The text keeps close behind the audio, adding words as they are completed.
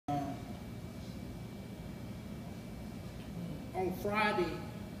on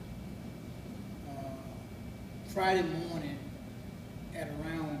Friday morning at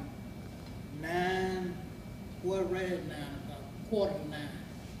around 9, well, right at 9, about 8:45.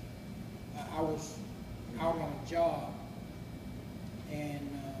 I was out on a job, and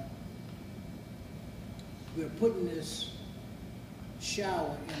we were putting this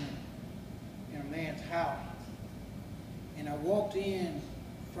shower in a man's house. And I walked in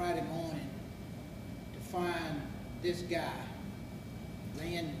Friday morning to find this guy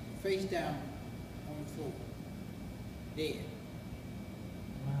laying face down on the floor, dead.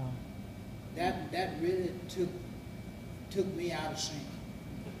 Wow. That really took me out of sync.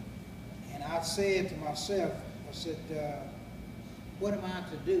 And I said to myself, I said, what am I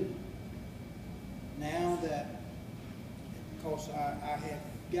to do now that, because I had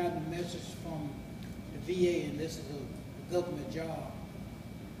gotten a message from the VA, and this is a government job,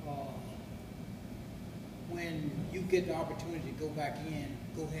 when you get the opportunity to go back in,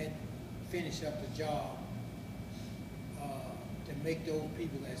 go ahead and finish up the job to make those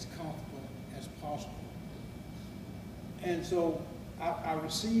people as comfortable as possible. And so I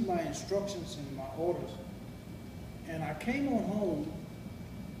received my instructions and my orders, and I came on home,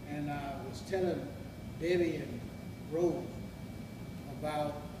 and I was telling Debbie and Rose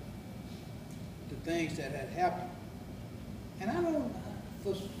about the things that had happened. And I don't,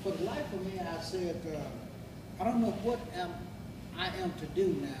 for the life of me, I said, I don't know what I am to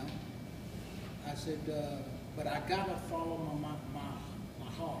do now. I said, but I gotta follow my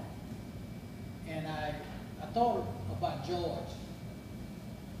heart. And I thought about George,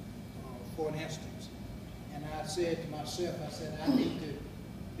 for an instance. And I said to myself, I said, I need to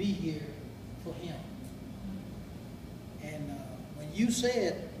be here for him. And when you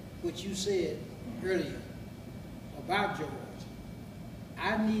said what you said earlier about George,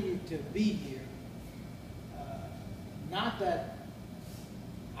 I needed to be here. Not that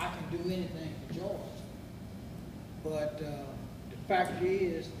I can do anything for George, but the fact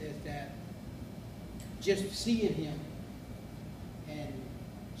is that just seeing him and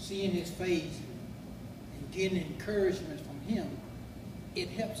seeing his face and getting encouragement from him, it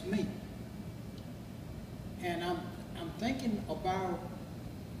helps me. And I'm thinking about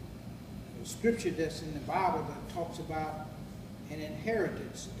the scripture that's in the Bible that talks about an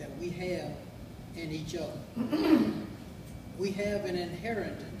inheritance that we have in each other. We have an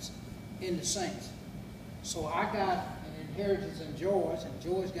inheritance in the saints. So I got an inheritance in George, and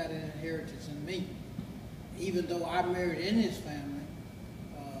George got an inheritance in me. Even though I married in his family,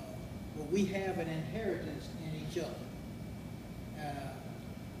 but we have an inheritance in each other.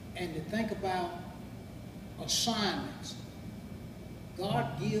 And to think about assignments.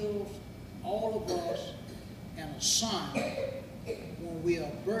 God gives all of us an assignment when we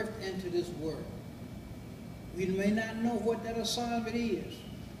are birthed into this world. We may not know what that assignment is,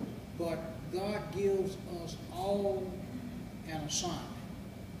 but God gives us all an assignment.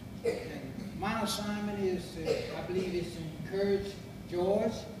 And my assignment is to, I believe, is to encourage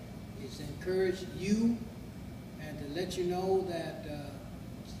George, is to encourage you, and to let you know that,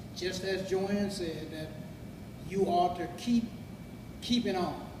 just as Joanne said, that you ought to keep it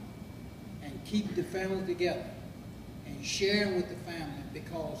on and keep the family together and sharing with the family,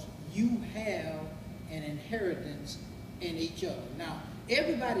 because you have an inheritance in each other. Now,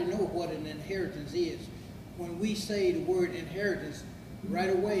 everybody knows what an inheritance is. When we say the word inheritance, right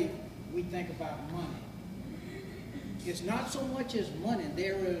away we think about money. It's not so much as money.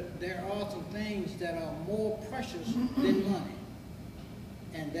 There are some things that are more precious than money,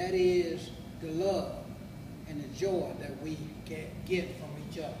 and that is the love and the joy that we get from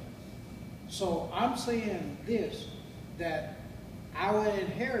each other. So I'm saying this, that our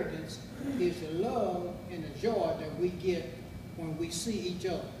inheritance is the love and the joy that we get when we see each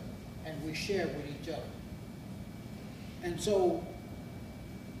other and we share with each other. And so,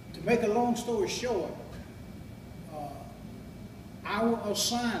 to make a long story short, our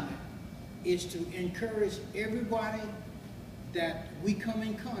assignment is to encourage everybody that we come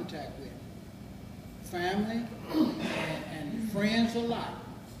in contact with, family and friends alike.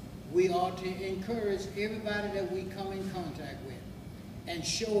 We ought to encourage everybody that we come in contact with and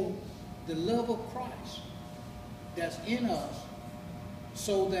show the love of Christ that's in us,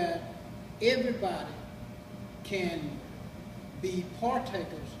 so that everybody can be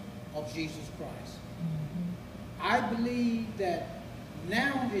partakers of Jesus Christ. I believe that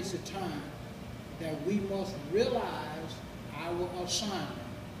now is the time that we must realize our assignment.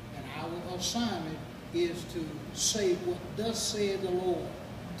 And our assignment is to say what thus saith the Lord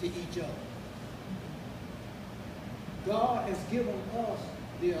to each other. God has given us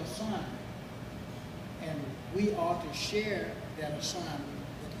the assignment. and we ought to share that assignment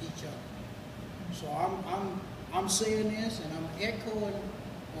with each other. So I'm saying this, and I'm echoing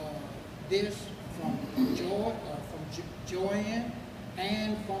this from Joanne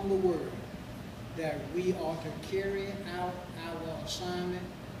and from the Word, that we ought to carry out our assignment.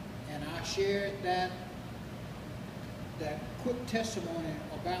 And I shared that quick testimony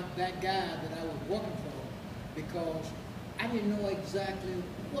about that guy that I was working for, because I didn't know exactly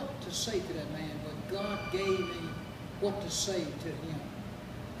what to say to that man, but God gave me what to say to him.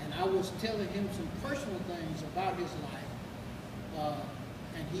 And I was telling him some personal things about his life.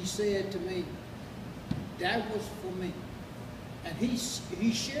 And he said to me, that was for me. And he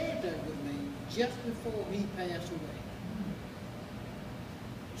shared that with me just before he passed away.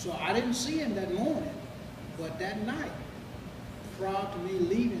 So I didn't see him that morning, but that night, prior to me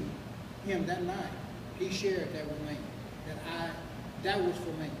leaving him that night, he shared that with me, that was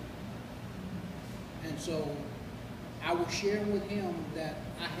for me. And so I was sharing with him that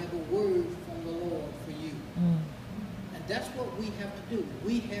I have a word from the Lord for you. And that's what we have to do.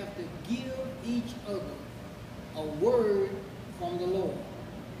 We have to give each other a word from the Lord.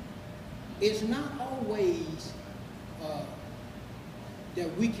 It's not always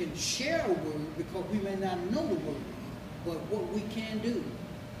that we can share a word, because we may not know the word. But what we can do,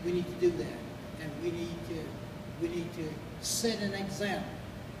 we need to do that. And we need to set an example,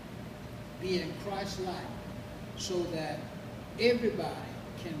 being Christ-like, so that everybody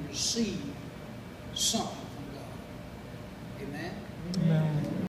can receive something from God. Amen? Amen.